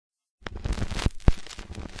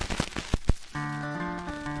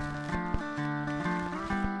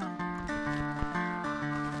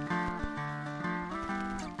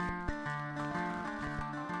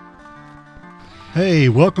Hey,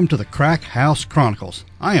 welcome to the Crack House Chronicles.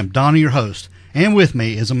 I am Donnie, your host, and with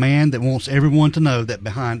me is a man that wants everyone to know that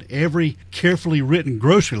behind every carefully written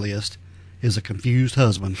grocery list is a confused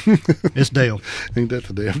husband. It's Dale. Ain't that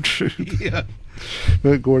the damn truth? Yeah.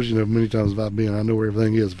 But of course, many times I know where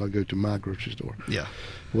everything is if I go to my grocery store. Yeah.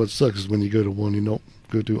 What sucks is when you go to one you don't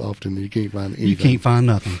go to often and you can't find anything. You can't find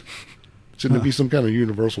nothing. Shouldn't there be some kind of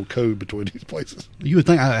universal code between these places? You would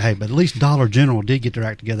think, hey, but at least Dollar General did get their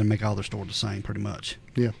act together and make all their stores the same, pretty much.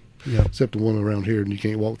 Yeah. Yeah. Except the one around here, and you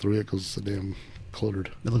can't walk through it because it's so damn cluttered.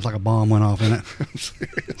 It looks like a bomb went off in it. I'm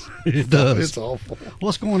serious. It does. It's awful.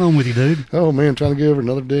 What's going on with you, dude? Oh, man, trying to get over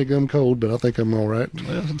another daggum cold, but I think I'm all right.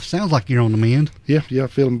 Well, it sounds like you're on the mend. Yeah,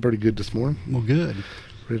 feeling pretty good this morning. Well, good.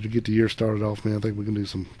 Ready to get the year started off, man. I think we can do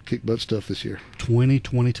some kick butt stuff this year.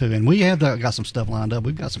 2022. And we have got some stuff lined up.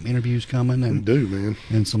 We've got some interviews coming. And We do, man.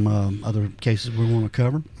 And some other cases we want to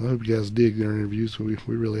cover. I hope you guys dig their interviews. We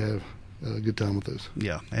really have a good time with those.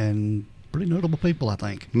 Yeah, and pretty notable people, I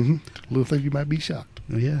think. Mm-hmm. A little thing you might be shocked.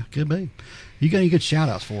 Yeah, could be. You got any good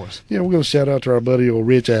shout-outs for us? Yeah, we're going to shout out to our buddy old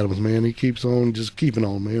Rich Adams, man. He keeps on just keeping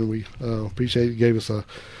on, man. We appreciate he gave us a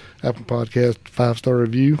Apple Podcast 5-star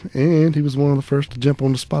review, and he was one of the first to jump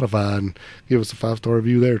on the Spotify and give us a 5-star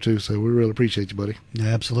review there, too. So we really appreciate you, buddy. Yeah,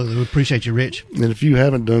 absolutely. We appreciate you, Rich. And if you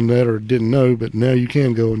haven't done that or didn't know, but now you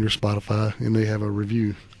can go on your Spotify, and they have a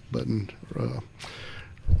review button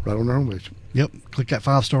right on their homepage. Yep. Click that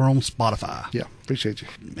 5-star on Spotify. Yeah, appreciate you.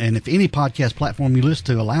 And if any podcast platform you listen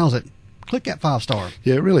to allows it, click that 5-star.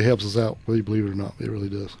 Yeah, it really helps us out, whether you believe it or not. It really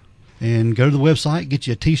does. And go to the website, get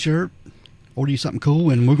you a T-shirt, order you something cool,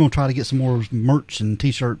 and we're going to try to get some more merch and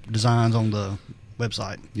T-shirt designs on the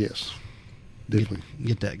website. Yes, definitely.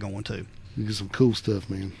 Get that going, too. You get some cool stuff,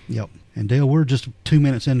 man. Yep. And Dale, we're just 2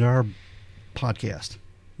 minutes into our podcast.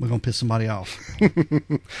 We're going to piss somebody off.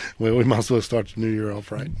 Well, we might as well start the new year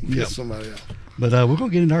off right. Piss somebody off. But we're going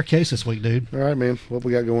to get into our case this week, dude. All right, man. What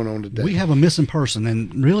we got going on today? We have a missing person,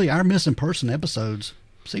 and really our missing person episodes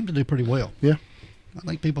seem to do pretty well. Yeah. I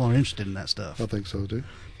think people are interested in that stuff. I think so, too.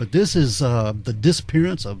 But this is the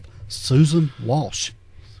disappearance of Susan Walsh.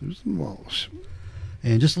 Susan Walsh.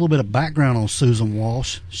 And just a little bit of background on Susan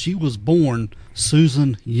Walsh. She was born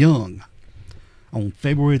Susan Young on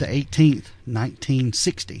February the 18th,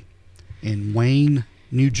 1960 in Wayne,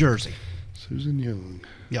 New Jersey. Susan Young.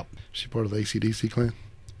 Yep. She part of the AC/DC clan?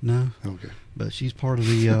 No. Okay. But she's part of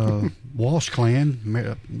the Walsh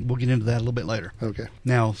clan. We'll get into that a little bit later. Okay.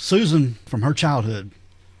 Now, Susan, from her childhood,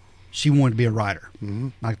 she wanted to be a writer. Mm-hmm.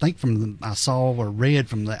 I think I saw or read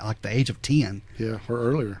from the age of 10. Yeah, or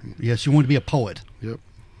earlier. Yeah, she wanted to be a poet. Yep.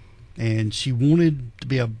 And she wanted to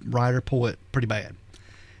be a writer, poet, pretty bad.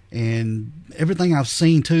 And everything I've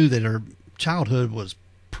seen, too, that her childhood was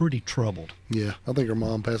pretty troubled. Yeah, I think her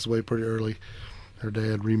mom passed away pretty early. Her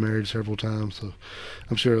dad remarried several times, so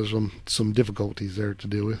I'm sure there's some difficulties there to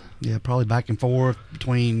deal with. Yeah, probably back and forth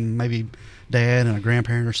between maybe dad and a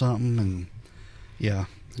grandparent or something. And, yeah.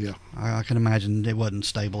 Yeah. I can imagine it wasn't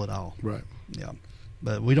stable at all. Right. Yeah.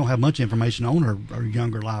 But we don't have much information on her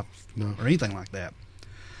younger life or anything like that.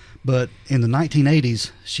 But in the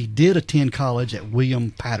 1980s, she did attend college at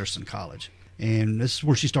William Patterson College. And this is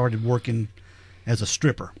where she started working as a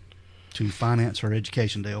stripper to finance her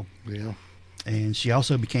education deal. Yeah. And she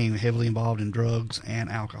also became heavily involved in drugs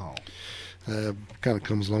and alcohol. Kind of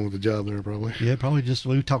comes along with the job there, probably. Yeah, probably just,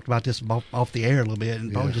 we talked about this off the air a little bit,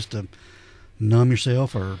 and probably just to numb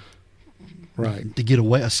yourself or to get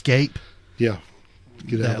away, escape. Yeah.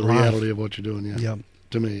 Get out of the reality of what you're doing, yeah. Yep.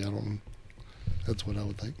 To me, that's what I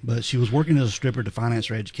would think. But she was working as a stripper to finance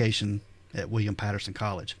her education at William Patterson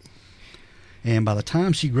College. And by the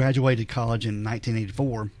time she graduated college in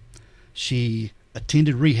 1984, she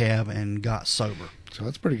attended rehab and got sober. So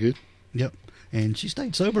that's pretty good. Yep. And she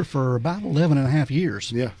stayed sober for about 11 and a half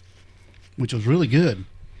years. Yeah. Which was really good.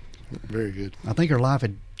 Very good. I think her life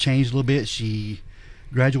had changed a little bit. She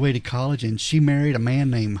graduated college and she married a man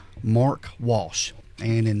named Mark Walsh.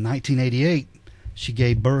 And in 1988, she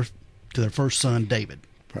gave birth to their first son, David.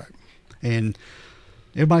 Right. And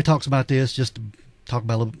everybody talks about this. Just to talk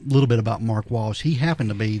about a little bit about Mark Walsh. He happened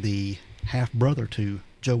to be the half-brother to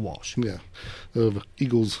Joe Walsh. Yeah. Of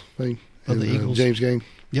Eagles fame. Of the Eagles. James Gang.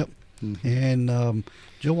 Yep. Mm-hmm. And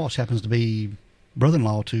Joe Walsh happens to be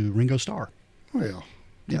brother-in-law to Ringo Starr. Well,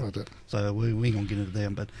 yeah. About that. So we ain't going to get into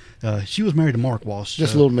them. But she was married to Mark Walsh.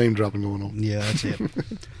 Just a little name dropping going on. Yeah, that's it.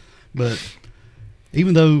 But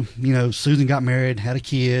even though, Susan got married, had a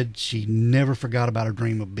kid, she never forgot about her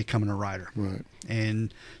dream of becoming a writer. Right.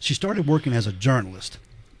 And she started working as a journalist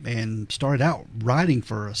and started out writing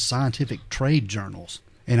for scientific trade journals.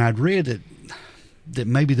 And I'd read that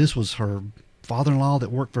maybe this was her father-in-law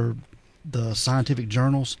that worked for the scientific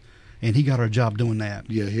journals, and he got her a job doing that.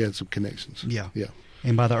 Yeah, he had some connections. Yeah. Yeah.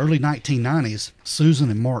 And by the early 1990s, Susan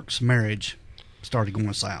and Mark's marriage started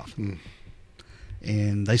going south.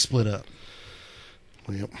 And they split up.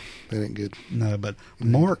 Well, that ain't good. No, but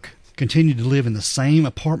Mark continued to live in the same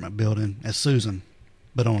apartment building as Susan,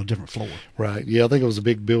 but on a different floor. Right. Yeah, I think it was a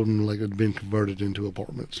big building, like it had been converted into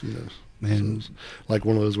apartments, And so like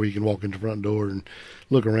one of those where you can walk in the front door and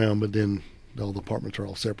look around, but then all the apartments are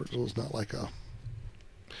all separate, so it's not like a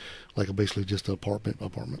basically just an apartment.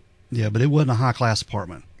 yeah, but it wasn't a high-class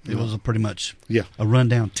apartment. It was pretty much a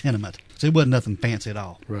rundown tenement. So it wasn't nothing fancy at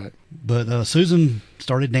all. Right. But Susan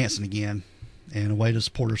started dancing again in a way to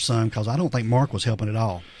support her son, because I don't think Mark was helping at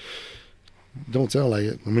all. Don't sound like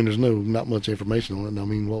it. I mean, there's not much information on it. I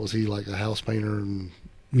mean, what was he, like a house painter and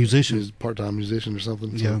Musician? He was a part-time musician or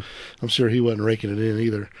something? So Yeah. I'm sure he wasn't raking it in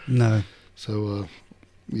either. No. So,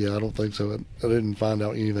 yeah, I don't think so. I didn't find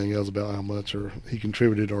out anything else about how much or he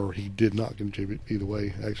contributed or he did not contribute either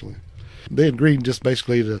way, actually. They agreed just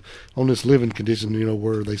basically on this living condition,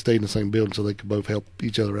 where they stayed in the same building so they could both help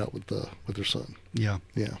each other out with their son. Yeah.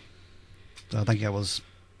 Yeah. So I think that was,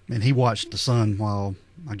 and he watched the son while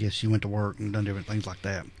I guess she went to work and done different things like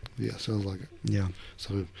that. Yeah, sounds like it. Yeah.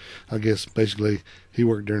 So I guess basically he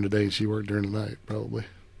worked during the day and she worked during the night, probably.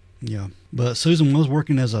 Yeah. But Susan was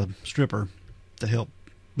working as a stripper to help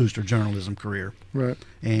boost her journalism career. Right.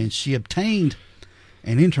 And she obtained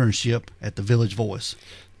an internship at the Village Voice.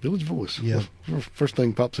 Village Voice. Yeah. First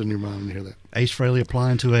thing pops in your mind when you hear that. Ace Frehley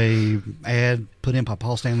applying to a ad put in by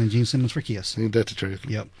Paul Stanley and Gene Simmons for Kiss. Ain't that the truth?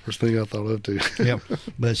 Yep. First thing I thought of, too. Yep.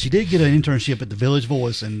 But she did get an internship at the Village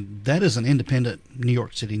Voice, and that is an independent New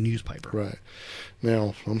York City newspaper. Right.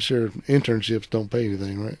 Now, I'm sure internships don't pay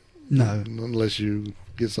anything, right? No. Unless you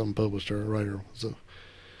get something published or a writer. So.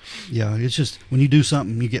 Yeah, it's just when you do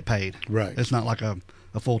something, you get paid. Right. It's not like a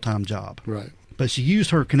full-time job. Right. But she used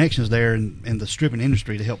her connections there in the stripping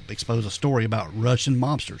industry to help expose a story about Russian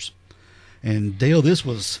mobsters. And Dale, this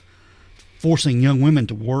was forcing young women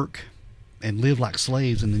to work and live like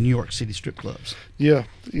slaves in the New York City strip clubs. Yeah,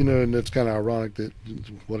 and it's kind of ironic that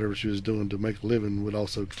whatever she was doing to make a living would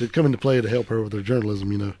also come into play to help her with her journalism,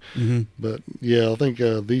 Mm-hmm. But, yeah, I think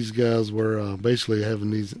these guys were basically having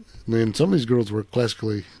these, and some of these girls were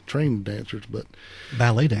classically trained dancers, but...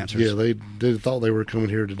 Ballet dancers. Yeah, they thought they were coming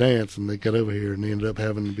here to dance, and they got over here, and they ended up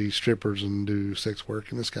having to be strippers and do sex work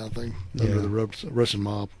and this kind of thing under the Russian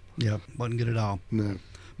mob. Yeah, wasn't good at all. No.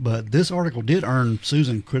 But this article did earn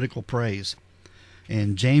Susan critical praise.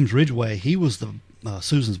 And James Ridgway, he was the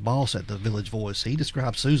Susan's boss at the Village Voice. He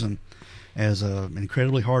described Susan as an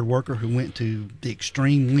incredibly hard worker who went to the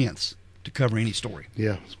extreme lengths to cover any story.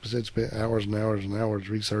 Yeah, spent hours and hours and hours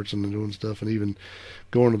researching and doing stuff, and even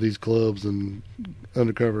going to these clubs and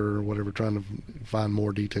undercover or whatever, trying to find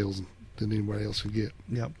more details than anybody else could get.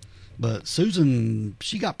 Yep. But Susan,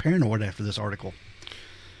 she got paranoid after this article.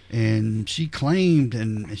 And she claimed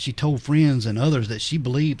and she told friends and others that she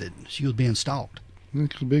believed that she was being stalked.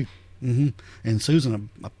 It could be. Mm-hmm. And Susan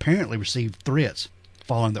apparently received threats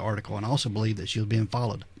following the article and also believed that she was being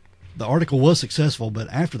followed. The article was successful, but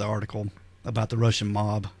after the article about the Russian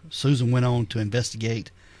mob, Susan went on to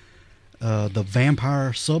investigate the vampire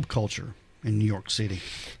subculture in New York City.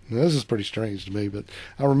 Now, this is pretty strange to me, but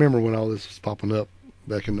I remember when all this was popping up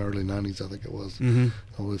back in the early 90s, I think it was. Mm-hmm.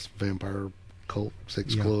 All this vampire cult,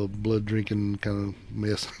 sex club, blood drinking kind of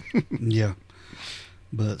mess. Yeah.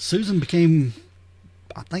 But Susan became,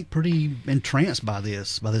 I think, pretty entranced by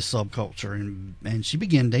this subculture, and she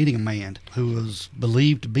began dating a man who was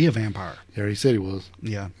believed to be a vampire. Yeah, he said he was.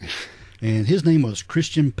 Yeah. And his name was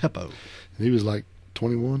Christian Peppo. And he was like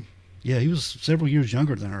 21? Yeah, he was several years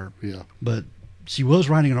younger than her. Yeah. But she was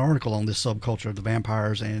writing an article on this subculture of the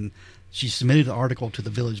vampires, and she submitted the article to the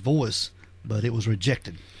Village Voice, but it was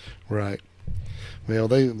rejected. Right. Well,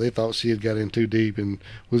 they thought she had got in too deep and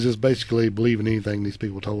was just basically believing anything these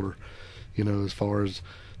people told her, as far as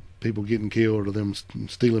people getting killed or them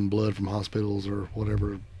stealing blood from hospitals or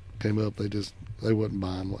whatever came up. They wasn't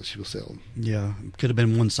buying what she was selling. Yeah, could have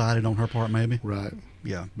been one-sided on her part, maybe. Right.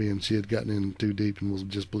 Yeah. Being she had gotten in too deep and was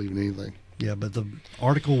just believing anything. Yeah, but the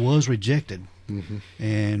article was rejected. Mm-hmm.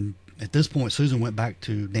 And at this point, Susan went back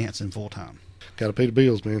to dancing full-time. Got to pay the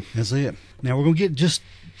bills, man. That's it. Now, we're going to get just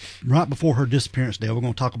right before her disappearance, Dale. We're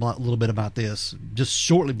going to talk a little bit about this. Just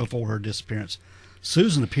shortly before her disappearance,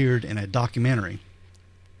 Susan appeared in a documentary,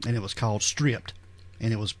 and it was called Stripped.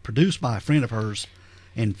 And it was produced by a friend of hers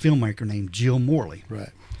and filmmaker named Jill Morley. Right.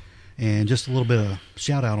 And just a little bit of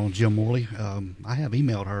shout-out on Jill Morley. I have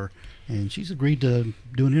emailed her, and she's agreed to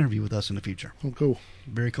do an interview with us in the future. Oh, cool.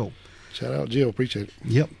 Very cool. Shout out, Jill. Appreciate it.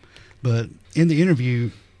 Yep. But in the interview,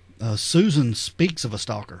 Susan speaks of a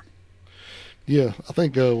stalker. Yeah, I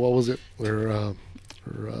think, what was it, where her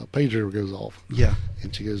pager goes off. Yeah.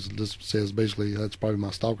 And she goes, just says basically, that's probably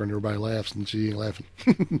my stalker, and everybody laughs, and she ain't laughing.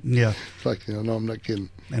 Yeah. It's like, no, I'm not kidding.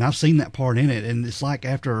 And I've seen that part in it, and it's like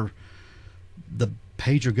after the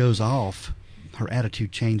pager goes off, her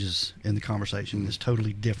attitude changes in the conversation. It's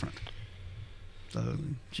totally different. So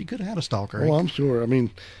she could have had a stalker. Well, I'm sure. I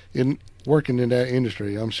mean, in working in that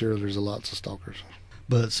industry, I'm sure there's lots of stalkers.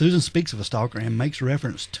 But Susan speaks of a stalker and makes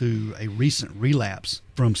reference to a recent relapse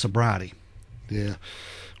from sobriety. Yeah.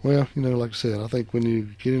 Well, like I said, I think when you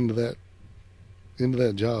get into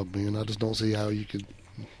that job, man, I just don't see how you could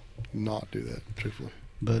not do that, truthfully.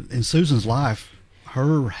 But in Susan's life,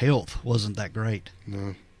 her health wasn't that great.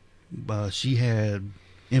 No. She had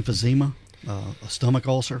emphysema, a stomach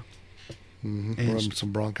ulcer. Mm-hmm. And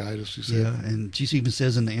some bronchitis, she said. Yeah, and she even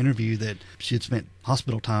says in the interview that she had spent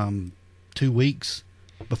hospital time 2 weeks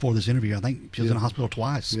before this interview. I think she was in the hospital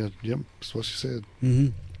twice. Yeah, yep, that's what she said. Mm-hmm.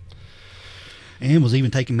 And was even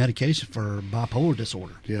taking medication for bipolar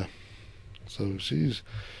disorder. Yeah. So she's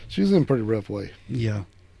in a pretty rough way. Yeah.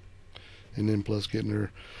 And then plus getting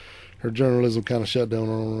her journalism kind of shut down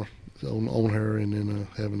on her, and then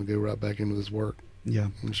having to go right back into this work. Yeah.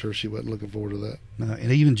 I'm sure she wasn't looking forward to that.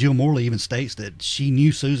 And even Jill Morley even states that she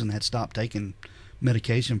knew Susan had stopped taking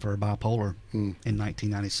medication for her bipolar in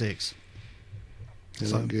 1996.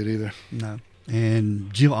 It's not good either. No.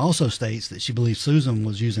 And Jill also states that she believes Susan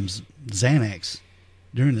was using Xanax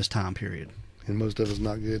during this time period. And most of it's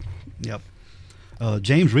not good. Yep.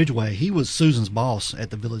 James Ridgway, he was Susan's boss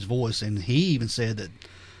at the Village Voice, and he even said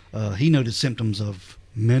that he noted symptoms of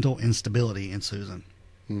mental instability in Susan.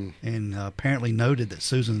 And apparently noted that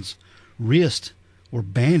Susan's wrists were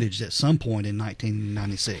bandaged at some point in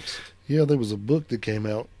 1996. Yeah, there was a book that came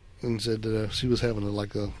out and said that she was having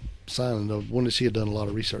a signing of one that she had done a lot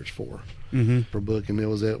of research for a book, and it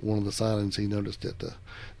was at one of the signings he noticed that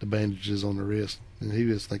the bandages on the wrist, and he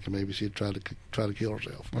was thinking maybe she had tried to kill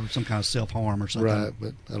herself or some kind of self-harm or something. Right,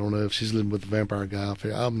 but I don't know if she's living with the vampire guy out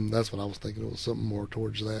there. That's what I was thinking. It was something more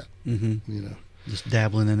towards that. Just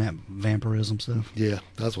dabbling in that vampirism stuff. Yeah,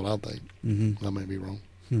 that's what I think. I may be wrong.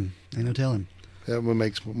 Ain't no telling. That one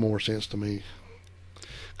makes more sense to me,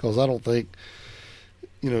 because I don't think,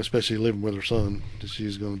 especially living with her son, that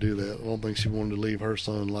she's going to do that. I don't think she wanted to leave her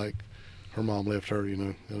son like her mom left her. I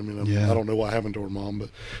mean, I don't know what happened to her mom, but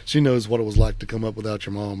she knows what it was like to come up without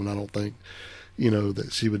your mom, and I don't think, that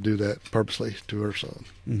she would do that purposely to her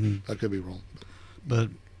son. I could be wrong. But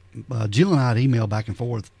Jill and I had emailed back and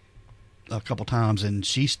forth a couple times, and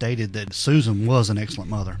she stated that Susan was an excellent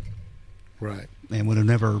mother. Right. And would have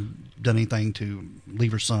never done anything to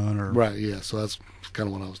leave her son or... Right, yeah. So that's kind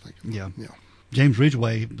of what I was thinking. Yeah. Yeah. James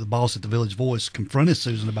Ridgway, the boss at the Village Voice, confronted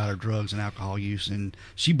Susan about her drugs and alcohol use, and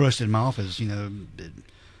she brushed him off as,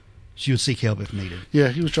 she would seek help if needed. Yeah,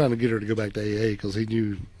 he was trying to get her to go back to AA because he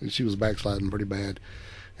knew she was backsliding pretty bad.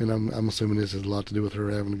 And I'm assuming this has a lot to do with her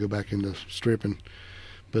having to go back into stripping.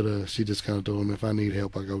 But she just kind of told him, if I need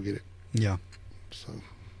help, I'll go get it. Yeah. So,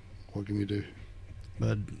 what can you do?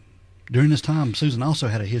 But during this time, Susan also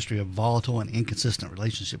had a history of volatile and inconsistent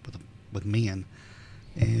relationship with men.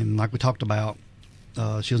 And like we talked about,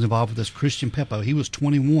 she was involved with this Christian Peppo. He was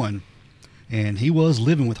 21, and he was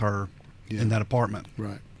living with her in that apartment.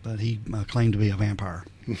 Right. But he claimed to be a vampire.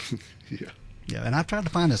 Yeah. Yeah, and I've tried to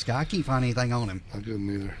find this guy. I can't find anything on him. I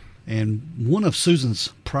couldn't either. And one of Susan's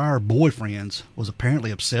prior boyfriends was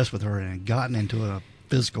apparently obsessed with her and had gotten into a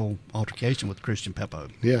physical altercation with Christian Peppo.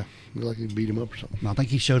 Yeah, like he beat him up or something. I think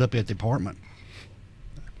he showed up at the apartment,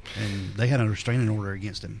 and they had a restraining order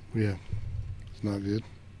against him. Yeah, it's not good.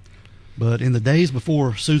 But in the days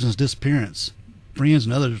before Susan's disappearance, friends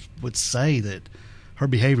and others would say that her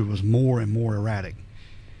behavior was more and more erratic.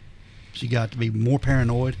 She got to be more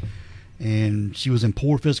paranoid, and she was in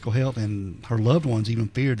poor physical health, and her loved ones even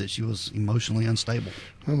feared that she was emotionally unstable.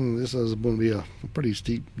 This is going to be a pretty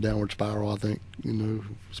steep downward spiral, I think,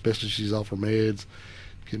 especially she's off her meds,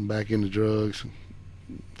 getting back into drugs,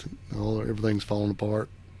 everything's falling apart.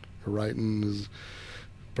 Her writing is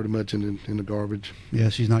pretty much in the garbage. Yeah,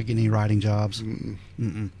 she's not getting any writing jobs.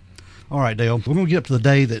 All right, Dale, we're going to get up to the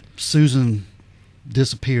day that Susan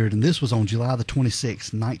disappeared, and this was on July the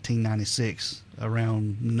 26th, 1996,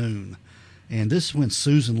 around noon. And this is when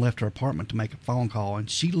Susan left her apartment to make a phone call, and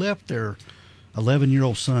she left their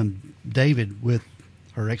 11-year-old son, David, with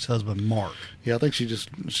her ex-husband, Mark. Yeah, I think she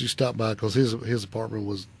stopped by because his apartment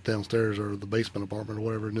was downstairs, or the basement apartment or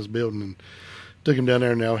whatever in this building, and took him down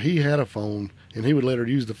there. Now, he had a phone, and he would let her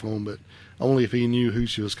use the phone, but only if he knew who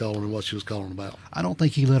she was calling and what she was calling about. I don't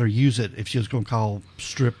think he let her use it if she was going to call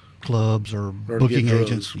strip clubs or Or booking get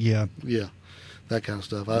agents. drugs. Yeah. Yeah, that kind of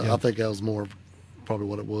stuff. I think that was more of probably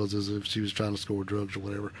what it was, is if she was trying to score drugs or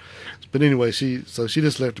whatever. But anyway, she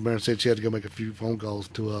just left the bar and said she had to go make a few phone calls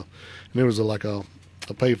to and there was like a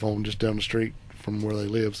payphone just down the street from where they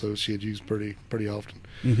live, so she had used pretty often.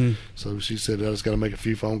 Mm-hmm. So she said, I just got to make a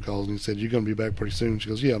few phone calls. And he said, you're going to be back pretty soon. She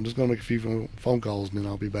goes, yeah, I'm just going to make a few phone calls and then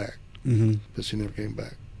I'll be back. Mm-hmm. But she never came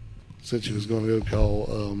back. Said she was going to go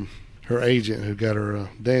call her agent who got her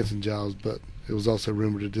dancing jobs, but it was also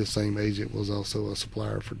rumored that this same agent was also a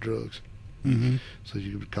supplier for drugs. Mm-hmm. So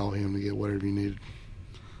you could call him to get whatever you needed.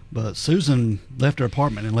 But Susan left her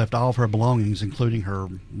apartment and left all of her belongings, including her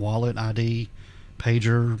wallet, ID,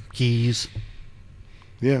 pager, keys.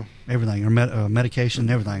 Yeah. Everything, her medication,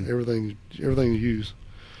 everything. Everything you use.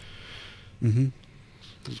 Mm-hmm.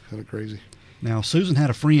 It's kind of crazy. Now, Susan had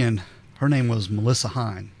a friend. Her name was Melissa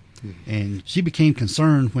Hine. And she became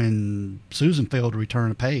concerned when Susan failed to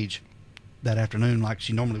return a page that afternoon like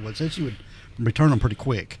she normally would. Said she would return them pretty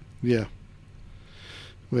quick. Yeah.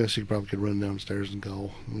 Well, she probably could run downstairs and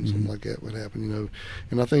call, and something like that would happen, you know.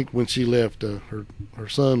 And I think when she left her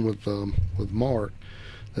son with Mark,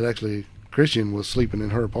 that actually Christian was sleeping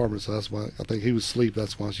in her apartment, so that's why I think he was asleep.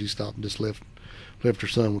 That's why she stopped and just left her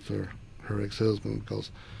son with her ex-husband,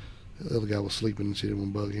 because the other guy was sleeping and she didn't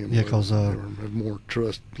want to bug him. Yeah, because have more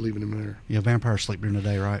trust leaving him there. Yeah, vampires sleep during the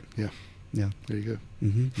day, right? Yeah. Yeah. There you go.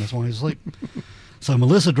 Mm-hmm. That's why he's asleep. So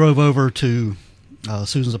Melissa drove over to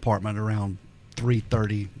Susan's apartment around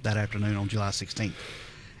 3:30 that afternoon on July 16th.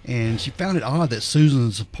 And she found it odd that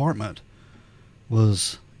Susan's apartment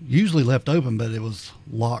was usually left open, but it was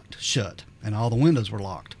locked shut, and all the windows were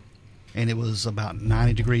locked. And it was about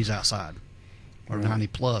 90 degrees outside, or 90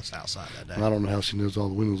 plus outside that day. I don't know how she knows all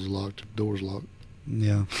the windows are locked, doors locked.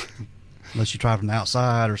 Yeah. Unless you try from the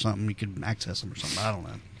outside or something, you could access them or something. I don't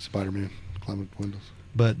know. Spider-Man climbing up windows.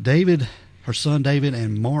 But David, her son David,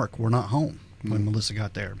 and Mark were not home when Melissa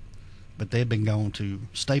got there. But they had been going to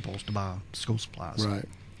Staples to buy school supplies. Right.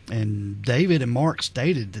 And David and Mark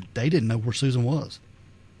stated that they didn't know where Susan was.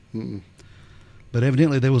 Mm-mm. But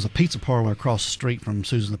evidently there was a pizza parlor across the street from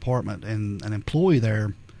Susan's apartment, and an employee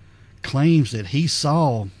there claims that he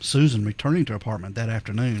saw Susan returning to her apartment that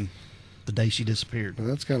afternoon, the day she disappeared. Well,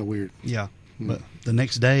 that's kind of weird. Yeah. But the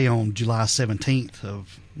next day, on July 17th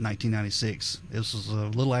of 1996, this was a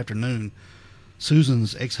little after noon,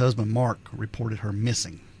 Susan's ex-husband Mark reported her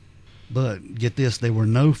missing. But get this, there were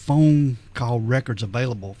no phone call records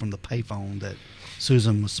available from the payphone that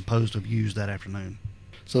Susan was supposed to have used that afternoon.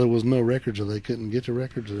 So there was no records, or they couldn't get the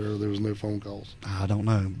records, or there was no phone calls? I don't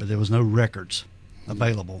know, but there was no records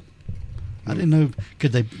available. I didn't know,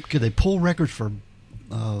 could they pull records for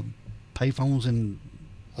payphones in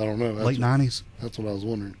I don't know. late 90s? That's what I was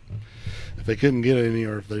wondering. If they couldn't get any,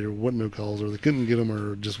 or if there wasn't no calls, or they couldn't get them,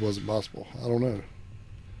 or it just wasn't possible. I don't know.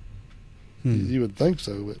 You would think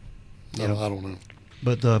so, but I don't know.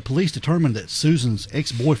 But the police determined that Susan's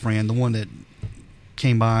ex-boyfriend, the one that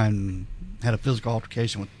came by and had a physical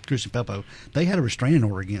altercation with Christian Peppo, they had a restraining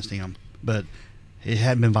order against him, but it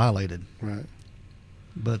hadn't been violated. Right.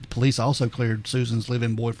 But the police also cleared Susan's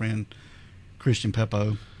live-in boyfriend, Christian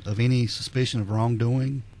Peppo, of any suspicion of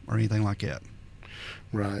wrongdoing or anything like that.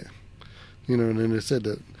 Right. You know, and then they said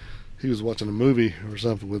that he was watching a movie or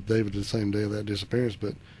something with David the same day of that disappearance,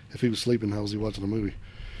 but if he was sleeping, how was he watching a movie?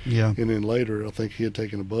 Yeah. And then later, I think he had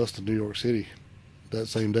taken a bus to New York City that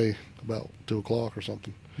same day, about 2 o'clock or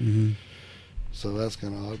something. Mm-hmm. So that's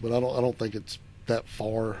kind of odd. But I don't think it's that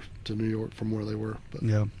far to New York from where they were. But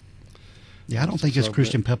Yeah, I don't think this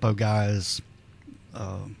Christian Peppo guy has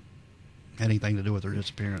had anything to do with her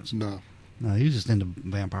disappearance. No, he was just into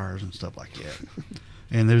vampires and stuff like that.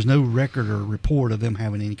 And there's no record or report of them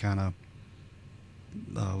having any kind of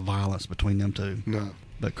violence between them two. No.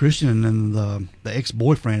 But Christian and the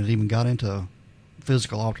ex-boyfriend had even got into a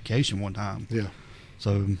physical altercation one time. Yeah.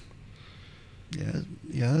 So,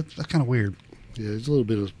 yeah, that's kind of weird. Yeah, there's a little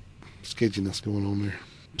bit of sketchiness going on there.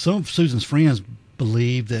 Some of Susan's friends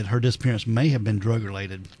believe that her disappearance may have been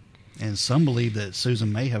drug-related, and some believe that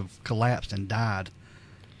Susan may have collapsed and died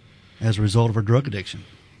as a result of her drug addiction,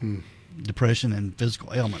 depression, and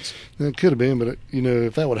physical ailments. It could have been, but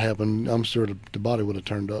if that would have happened, I'm sure the body would have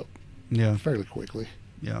turned up fairly quickly.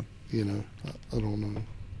 Yeah. I don't know.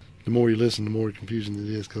 The more you listen, the more confusing it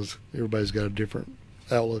is, because everybody's got a different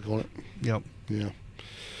outlook on it. Yep. Yeah.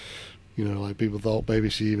 Like people thought maybe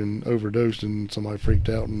she even overdosed and somebody freaked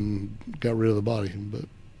out and got rid of the body. But,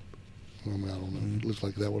 I don't know. It looks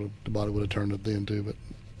like the body would have turned up then too, but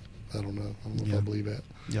I don't know. I don't know if I believe that.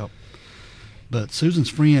 Yep. But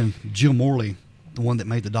Susan's friend, Jill Morley, the one that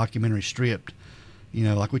made the documentary Stripped, You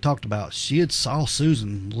know, like we talked about, she had saw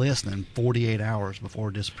Susan less than 48 hours before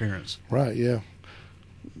her disappearance. Right, yeah.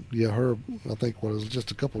 Yeah, her, I think, was just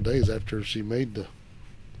a couple of days after she made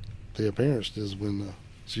the appearance is when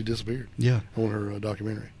she disappeared. Yeah. On her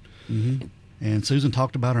documentary. Mm-hmm. And Susan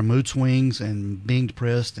talked about her mood swings and being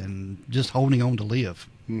depressed and just holding on to live.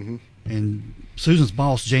 Mm-hmm. And Susan's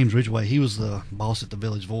boss, James Ridgway, he was the boss at the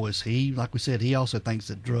Village Voice. He, like we said, he also thinks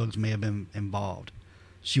that drugs may have been involved.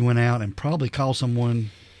 She went out and probably called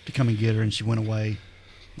someone to come and get her, and she went away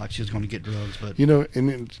like she was going to get drugs. But you know,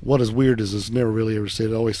 and what is weird is it's never really ever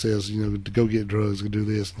said. It always says, you know, to go get drugs, to do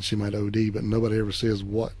this, and she might OD, but nobody ever says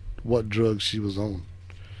what drugs she was on.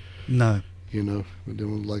 No. You know,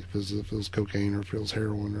 like if it was cocaine or if it was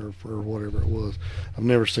heroin or whatever it was. I've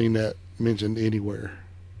never seen that mentioned anywhere.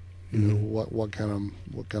 You know, what kind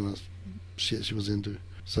of shit she was into.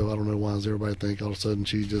 So I don't know why does everybody think all of a sudden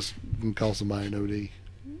she just call somebody an OD.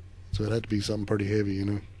 So it had to be something pretty heavy, you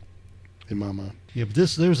know, in my mind. Yeah, but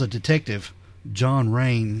there's a detective, John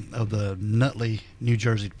Rain, of the Nutley, New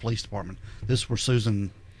Jersey Police Department. This is where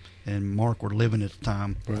Susan and Mark were living at the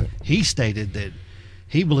time. Right. He stated that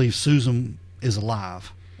he believes Susan is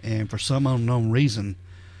alive, and for some unknown reason,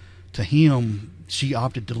 to him, she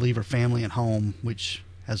opted to leave her family at home, which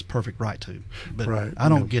has a perfect right to. But right. I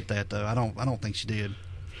don't get that though. I don't think she did.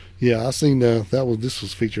 Yeah, I seen this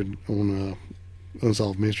was featured on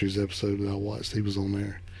Unsolved Mysteries episode that I watched. He was on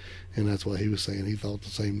there, and that's what he was saying. He thought the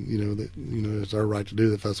same. You know that it's her right to do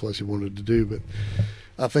that if that's what she wanted to do. But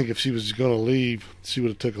I think if she was going to leave, she would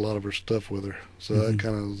have took a lot of her stuff with her. So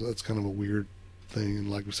that's kind of a weird thing.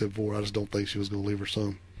 And like we said before, I just don't think she was going to leave her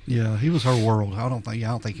son. Yeah, he was her world. I don't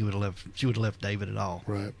think he would have left. She would have left David at all.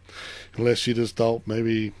 Right, unless she just thought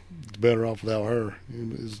maybe it's better off without her.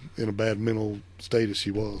 In a bad mental state as she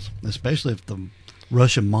was. Especially if the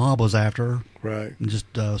Russian mob was after her. Right, and just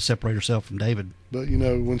separate herself from David. But you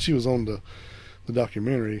know, when she was on the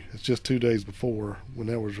documentary, it's just 2 days before when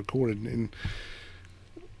that was recorded, and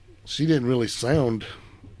she didn't really sound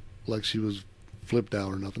like she was flipped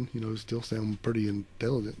out or nothing. You know, still sound pretty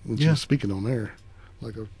intelligent when she was speaking on there,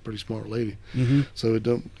 like a pretty smart lady. Mm-hmm. So it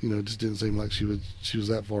just didn't seem like she was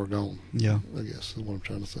that far gone. Yeah, I guess is what I'm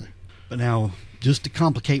trying to say. But now, just to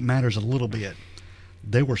complicate matters a little bit,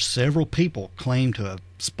 there were several people claimed to have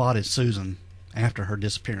spotted Susan after her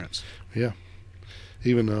disappearance. Yeah,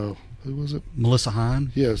 even who was it? Melissa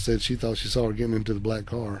Hine. Yeah, said she thought she saw her getting into the black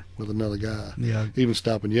car with another guy. Yeah, even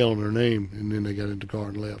stopping yelling her name, and then they got into the car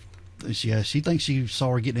and left. Yeah, she thinks she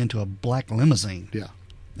saw her getting into a black limousine. Yeah.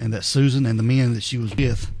 And that Susan and the men that she was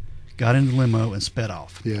with got in the limo and sped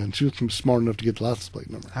off. Yeah, and she was smart enough to get the license plate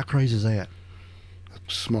number. How crazy is that?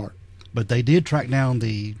 That's smart. But they did track down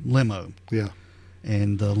the limo. Yeah.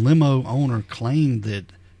 And the limo owner claimed that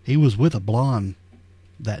he was with a blonde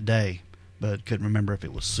that day, but couldn't remember if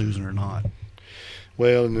it was Susan or not.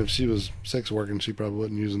 Well, and if she was sex working, she probably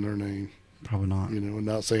wasn't using her name. Probably not. You know, and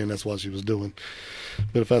not saying that's what she was doing.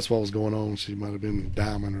 But if that's what was going on, she might have been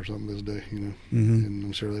diamond or something this day, you know. Mm-hmm. And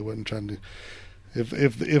I'm sure they wasn't trying to...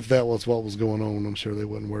 If that was what was going on, I'm sure they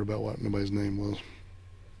wasn't worried about what nobody's name was.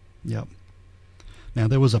 Yep. Now,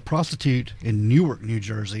 there was a prostitute in Newark, New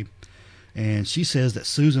Jersey, and she says that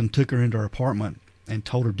Susan took her into her apartment and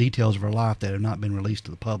told her details of her life that had not been released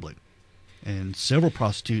to the public. And several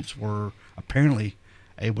prostitutes were apparently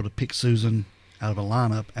able to pick Susan out of a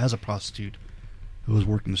lineup as a prostitute who was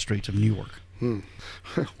working the streets of Newark.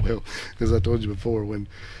 Well, as I told you before, when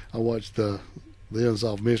I watched the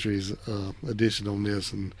Unsolved Mysteries edition on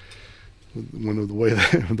this, and when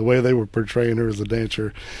the way they were portraying her as a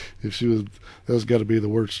dancer, that's got to be the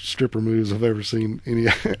worst stripper moves I've ever seen any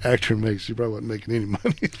actor make. She probably wasn't making any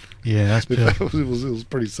money. Yeah, that's it was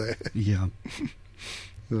pretty sad. Yeah.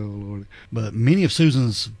 Oh Lord. But many of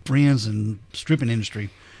Susan's friends in the stripping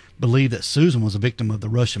industry believe that Susan was a victim of the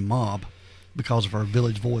Russian mob because of her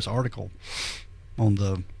Village Voice article on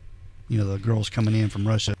the girls coming in from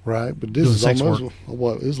Russia. Right, but this is almost it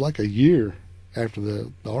was like a year after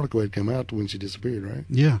the article had come out to when she disappeared, right?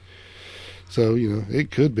 Yeah. So,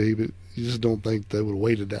 it could be, but you just don't think they would have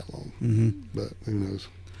waited that long. Mm-hmm. But who knows?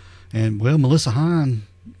 And, well, Melissa Hine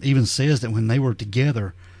even says that when they were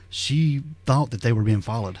together, she thought that they were being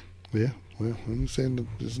followed. Yeah, well, I'm saying that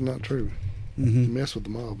this is not true. Mm-hmm. To mess with the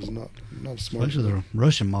mob is not smart. Especially the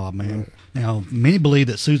Russian mob, man. Right. Now, many believe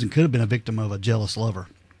that Susan could have been a victim of a jealous lover.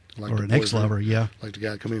 Like or an ex-lover, yeah. Like the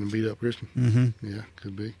guy come in and beat up Christian. Mm-hmm. Yeah,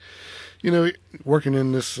 could be. Working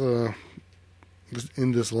in this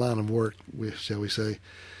line of work, shall we say,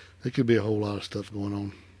 there could be a whole lot of stuff going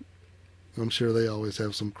on. I'm sure they always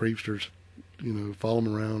have some creepsters, follow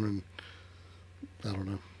them around, and I don't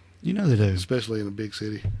know. They do. Especially in a big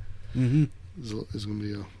city. Mm-hmm. there's going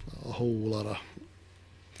to be a whole lot of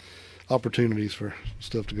opportunities for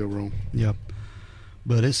stuff to go wrong. Yeah.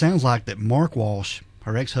 But it sounds like that Mark Walsh,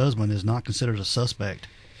 her ex-husband, is not considered a suspect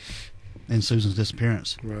in Susan's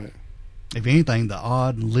disappearance. Right. If anything, the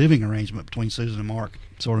odd living arrangement between Susan and Mark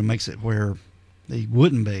sort of makes it where they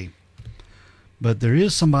wouldn't be. But there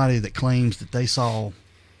is somebody that claims that they saw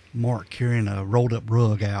Mark carrying a rolled-up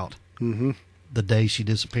rug out the day she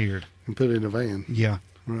disappeared. And put it in a van. Yeah.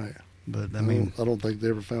 Right. But, I mean... I don't think they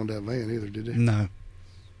ever found that van either, did they? No.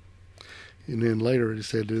 And then later it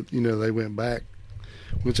said that, they went back,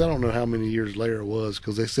 which I don't know how many years later it was,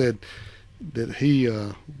 because they said that he,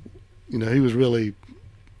 he was really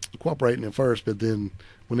cooperating at first, but then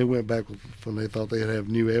when they went back, when they thought they'd have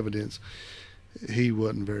new evidence, he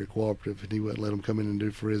wasn't very cooperative, and he wouldn't let them come in and do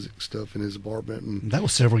forensic stuff in his apartment. And that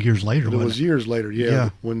was several years later, wasn't it? It was years later, yeah.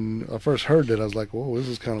 When I first heard that, I was like, whoa, this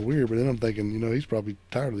is kind of weird. But then I'm thinking, he's probably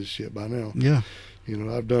tired of this shit by now. Yeah.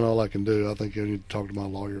 I've done all I can do. I think I need to talk to my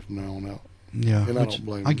lawyer from now on out. Yeah. And I don't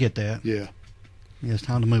blame him. I get that. Yeah. Yeah, it's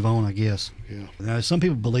time to move on, I guess. Yeah. Now, some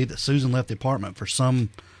people believe that Susan left the apartment for some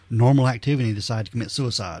normal activity and decided to commit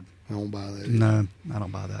suicide. I don't buy that either. No, I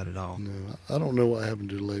don't buy that at all. No, I don't know what happened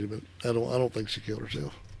to the lady, but I don't think she killed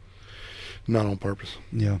herself. Not on purpose.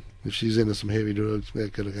 Yeah. If she's into some heavy drugs,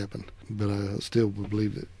 that could have happened. But I still would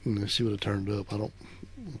believe that she would have turned up. I don't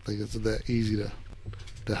think it's that easy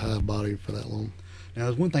to hide a body for that long. Now,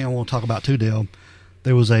 there's one thing I want to talk about too, Dale.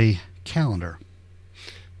 There was a calendar.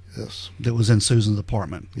 Yes. That was in Susan's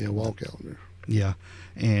apartment. Yeah, wall calendar. Yeah.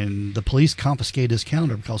 And the police confiscated this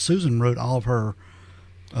calendar because Susan wrote all of her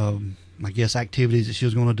I guess activities that she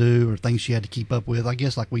was going to do or things she had to keep up with. I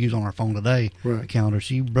guess like we use on our phone today, right. A calendar.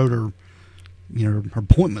 She wrote her, her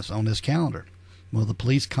appointments on this calendar. Well, the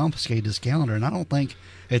police confiscated this calendar, and I don't think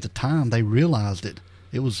at the time they realized it.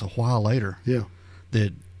 It was a while later. Yeah.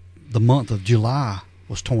 That the month of July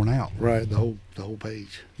was torn out. Right. The whole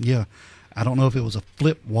page. Yeah. I don't know if it was a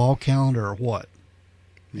flip wall calendar or what.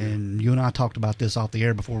 Yeah. And you and I talked about this off the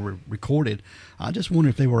air before we recorded. I just wonder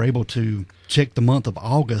if they were able to check the month of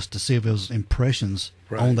August to see if there was impressions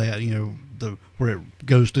on that, where it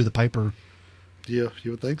goes through the paper. Yeah,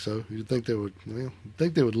 you would think so. You'd think they would.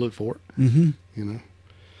 Think they would look for it. Mm-hmm.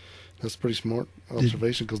 That's a pretty smart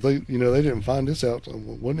observation because they didn't find this out.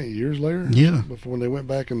 Wasn't it years later? Yeah. Before when they went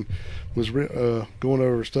back and was going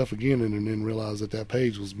over stuff again and then realized that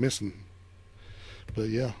page was missing. But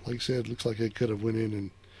yeah, like you said, it looks like they could have went in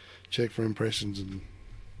and checked for impressions and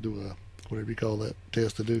do a whatever you call that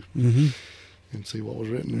test to do and see what was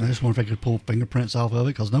written there. I just wonder if they could pull fingerprints off of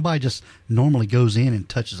it because nobody just normally goes in and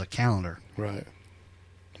touches a calendar. Right.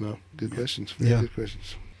 No, good questions. Yeah. Good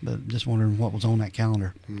questions. But just wondering what was on that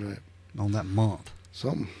calendar. Right. On that month.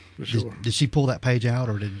 Something, for sure. Did she pull that page out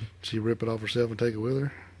or did she rip it off herself and take it with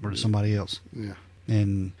her? Or did somebody else? Yeah.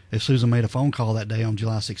 And if Susan made a phone call that day on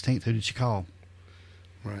July 16th, who did she call?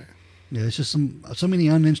 Right. Yeah, it's just so many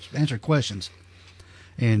unanswered questions.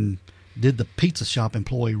 And did the pizza shop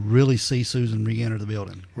employee really see Susan re-enter the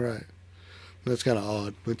building? Right. That's kind of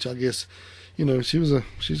odd, which I guess, she's a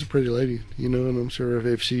pretty lady, and I'm sure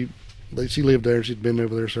if she lived there, she'd been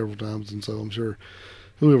over there several times, and so I'm sure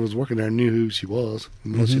whoever was working there knew who she was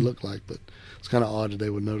and what she looked like, but it's kind of odd that they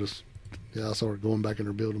would notice. Yeah, I saw her going back in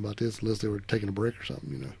her building about this, unless they were taking a break or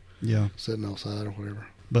something, Yeah. Sitting outside or whatever.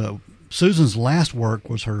 But Susan's last work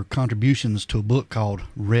was her contributions to a book called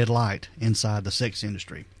Red Light Inside the Sex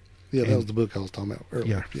Industry. Yeah, that was the book I was talking about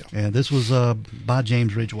earlier. Yeah. And this was by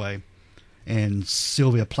James Ridgway and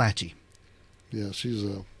Sylvia Platsche. Yeah, she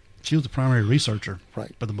was the primary researcher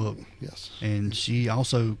for the book. Yes. And she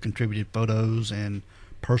also contributed photos and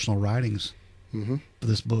personal writings for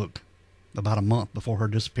this book about a month before her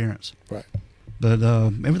disappearance. Right. But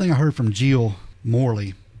everything I heard from Jill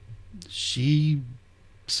Morley, she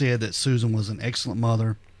said that Susan was an excellent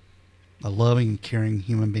mother, a loving and caring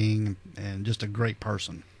human being, and just a great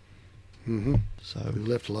person. So we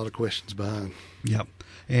left a lot of questions behind. Yep.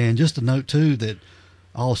 And just to note too that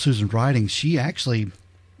all of Susan's writings, she actually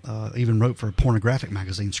even wrote for a pornographic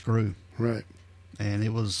magazine, Screw. Right. And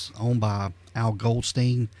it was owned by Al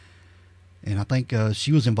Goldstein, and I think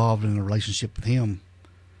she was involved in a relationship with him.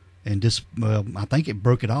 And I think it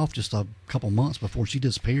broke it off just a couple months before she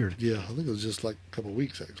disappeared. Yeah, I think it was just like a couple of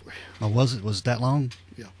weeks actually. Oh, was it? Was it that long?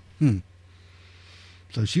 Yeah.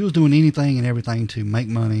 So she was doing anything and everything to make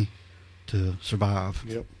money, to survive.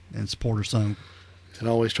 Yep. And support her son. And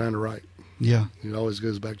always trying to write. Yeah. It always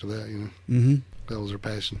goes back to that, That was her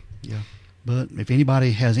passion. Yeah. But if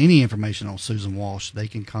anybody has any information on Susan Walsh, they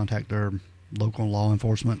can contact their local law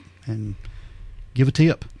enforcement and give a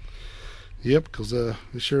tip. Yep, because there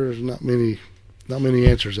sure is not many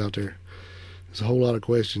answers out there. It's a whole lot of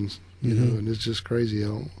questions, you know, and it's just crazy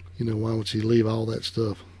how, you know, why would she leave all that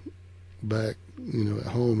stuff back, you know, at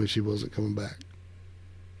home if she wasn't coming back?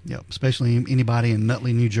 Yep, especially anybody in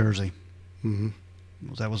Nutley, New Jersey. Mm-hmm.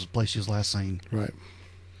 That was the place she was last seen. Right.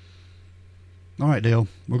 All right, Dale,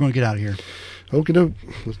 we're going to get out of here. Okie doke.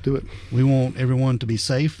 Let's do it. We want everyone to be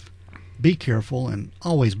safe, be careful, and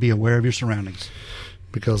always be aware of your surroundings.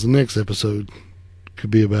 Because the next episode could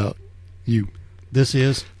be about you. This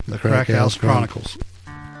is the Crack House Chronicles.